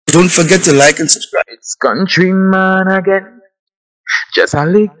Don't forget to like and subscribe. It's countryman again. Just I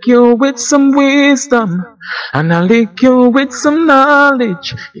lick you with some wisdom, and I lick you with some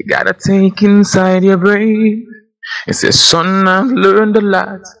knowledge. You gotta take inside your brain. It says, son, I've learned a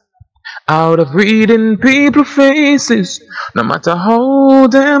lot out of reading people's faces. No matter how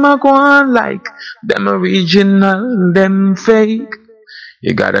them I go on, like them original, them fake.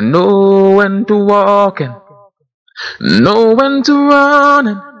 You gotta know when to walk and know when to run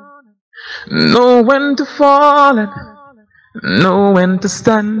and know when to fall and know when to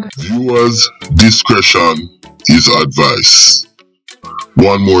stand. Viewers' discretion is advice.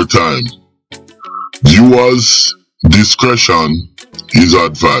 One more time. Viewers' discretion is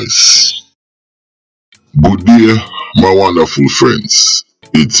advice. Good day, my wonderful friends.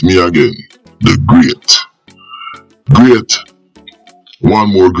 It's me again, the great, one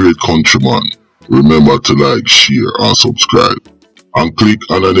more great countryman. Remember to like, share and subscribe. And click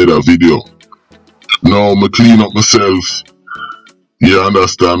on another video. Now, me clean up myself. You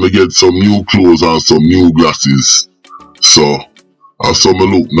understand, me get some new clothes and some new glasses. So, that's how me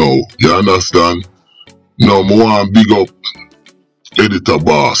look now. You understand? Now, me want big up editor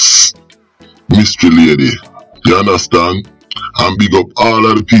boss, mystery lady. You understand? And big up all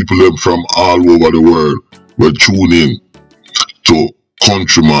of the people them from all over the world will tune in to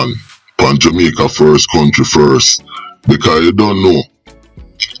Countryman on Jamaica First, Country First. Because you don't know,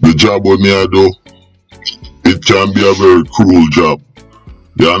 the job with me I do, it can be a very cruel job.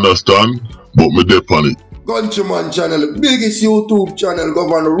 You understand? But me dep on it. Countryman channel, biggest YouTube channel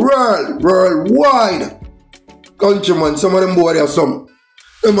govern the world, worldwide. Countryman, some of them boys have some.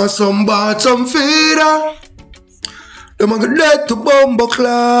 Them are some bottom feeder. Them are dead to bumbo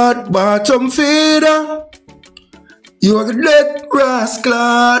clad, bottom feeder. You are dead grass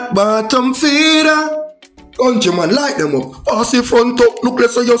clad, bottom feeder. Countryman, light them up. Pass the front up, look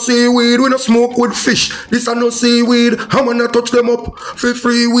less of your seaweed. We no smoke with fish, this are no seaweed. How man touch them up, for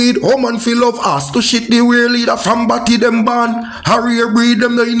free weed. How man feel love us to shit the real leader from batty them ban. Harrier breed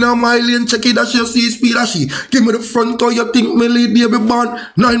them no in a mile lane. Check it as you see speed as she. Give me the front or you think me lead baby born.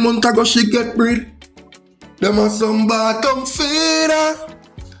 9 months ago she get breed. Them are some bottom feeder.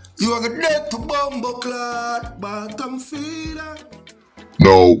 You are dead to bumbo clad, bottom feeder.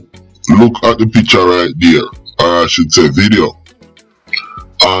 Now, look at the picture right there, or I should say video.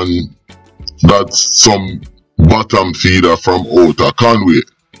 And that's some bottom feeder from out of Conway.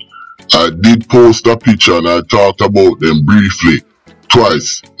 I did post a picture and I talked about them briefly,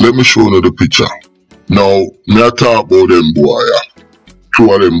 twice. Let me show you the picture. Now, me I talk about them boy,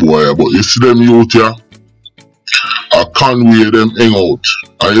 two of them boy, but you see them youth here? I Conway them hang out.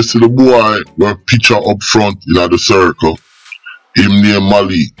 And you see the boy with picture up front in the circle, him name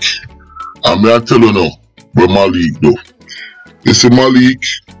Malik. And me I tell you now, where Malik do. You see Malik,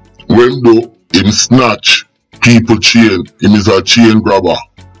 when do him snatch people chain, him is a chain grabber.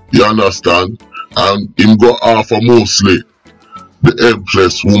 You understand? And him go after mostly the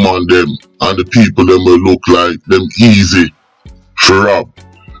helpless woman them and the people them will look like them easy for rob.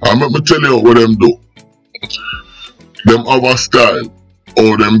 And let me tell you what them do. Them have a style,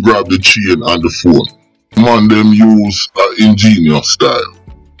 or them grab the chain and the phone. Man, them use an ingenious style.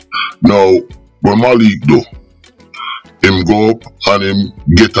 Now, what Malik do, him go up and him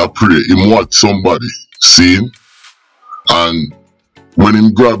get a prey, him watch somebody, see him? And when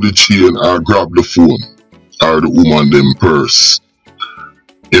him grab the chain or grab the phone, or the woman them purse,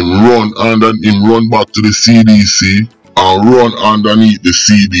 him run and then him run back to the CDC and run underneath the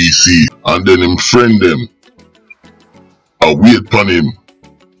CDC and then him friend them. I wait upon him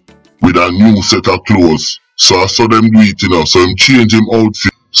with a new set of clothes. So I saw them do it, you know. So him change him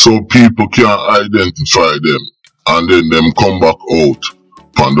outfit so people can't identify them. And then them come back out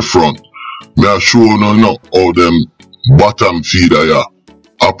on the front. Me I show you know how them bottom feeder ya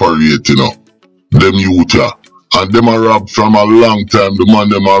operate, you know. Them youth ya. And them a rob from a long time. The man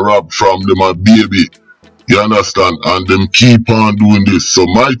them a rob from them a baby. You understand? And them keep on doing this. So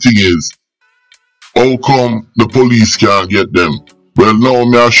my thing is, how come the police can't get them? Well, now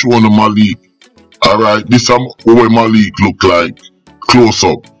me I show you Malik. Alright, this is what Malik look like. Close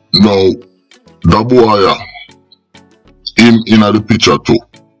up. Now, the boy, him in the picture too.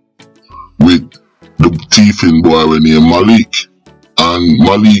 With the thiefing boy when named Malik. And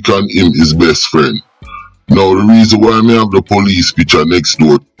Malik and him is best friend. Now, the reason why I have the police picture next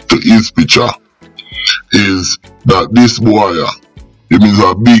door to his picture is that this boy, him is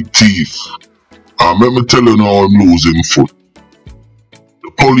a big thief. And let me tell you now I'm losing foot.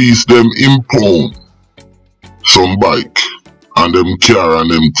 The police them impound some bike and them car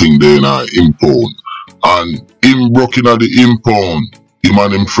and them thing they in a impound. And him broke in at the impound him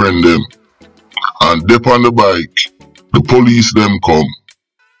and him friend them. And dip on the bike, the police them come.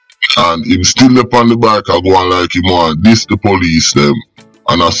 And him still up on the bike I go on like him want this the police them.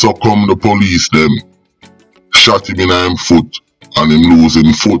 And I so come the police them. Shot him in him foot. And him lose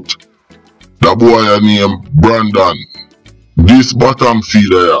him foot. That boy I name Brandon. This bottom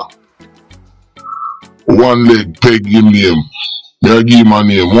feeder one leg peg him name. Me I give him a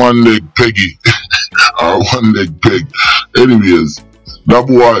name. One leg Peggy. Or one leg peg. Anyways, that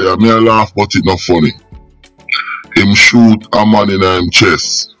boy me I laugh but it not funny. Him shoot a man in him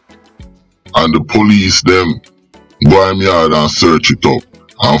chest. And the police them go in yard and search it up.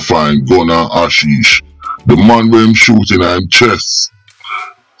 And find gun and hashish. The man where him shoot in him chest.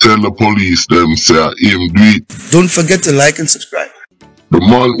 Tell the police them say him do it. Don't forget to like and subscribe. The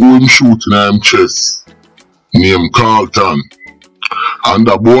man who him shoot in him chest, named Carlton. And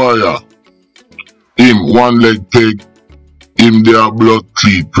the boy, him one leg peg, him there blood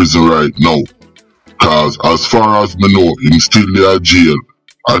clean prison right now. Cause as far as me know, him still there jail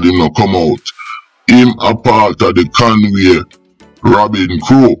and him not come out. Him a part of the Conway robbing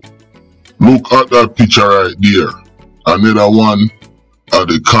crew. Look at that picture right there. Another one of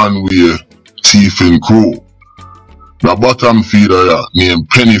the Conway thieving crew. The bottom feeder named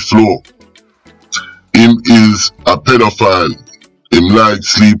Penny Flo. Him is a pedophile. Him like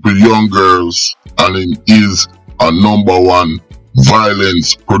sleep with young girls and him is a #1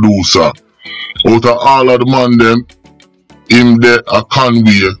 violence producer. Out of all of the man them, him there a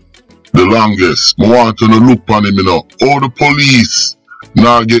Conway the longest. I want to look on him now. All the police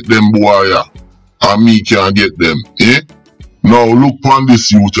now get them boy and me can get them. Eh? Now look on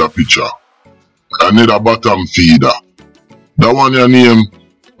this youth picture. Another bottom feeder. That one your name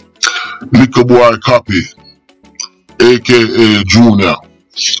Little Boy Copy, aka Junior.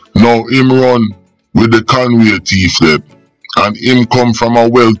 Now him run with the Conway thief them. And him come from a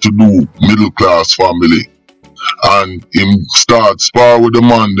well-to-do middle class family. And him start spar with the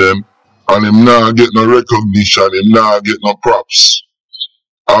man them. And him not get no recognition, him not get no props.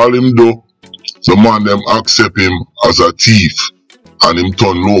 All him do, the man them accept him as a thief. And him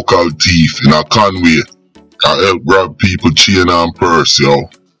turn local thief in a Conway. And help grab people chain and purse, yo.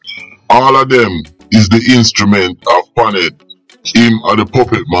 All of them is the instrument of Panhead. Him are the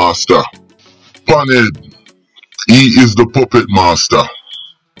puppet master. Panhead, he is the puppet master.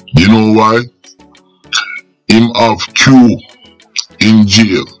 You know why? Him have Q in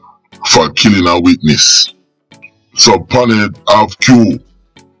jail for killing a witness. So Panhead have Q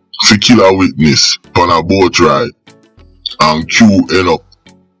for kill a witness on a boat ride. And Q end up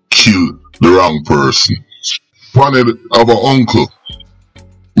kill the wrong person. Panhead have an uncle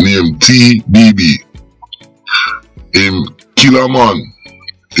named TBB. Him kill a man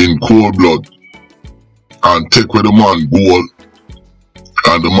in cold blood and take away the man gold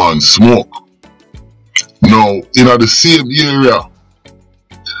and the man smoke. Now in the same area,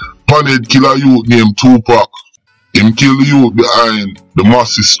 Panhead kill a youth named Tupac. Him kill the youth behind the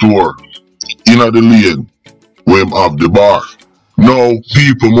Massey store in the lane where him have the bar. Now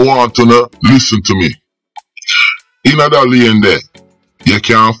people want to listen to me. In that lane there, you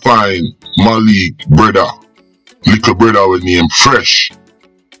can find Malik brother, little brother with name Fresh.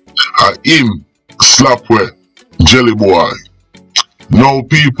 And him slap with Jelly Boy. Now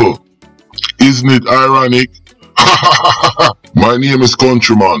people, isn't it ironic? My name is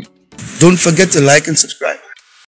Countryman. Don't forget to like and subscribe.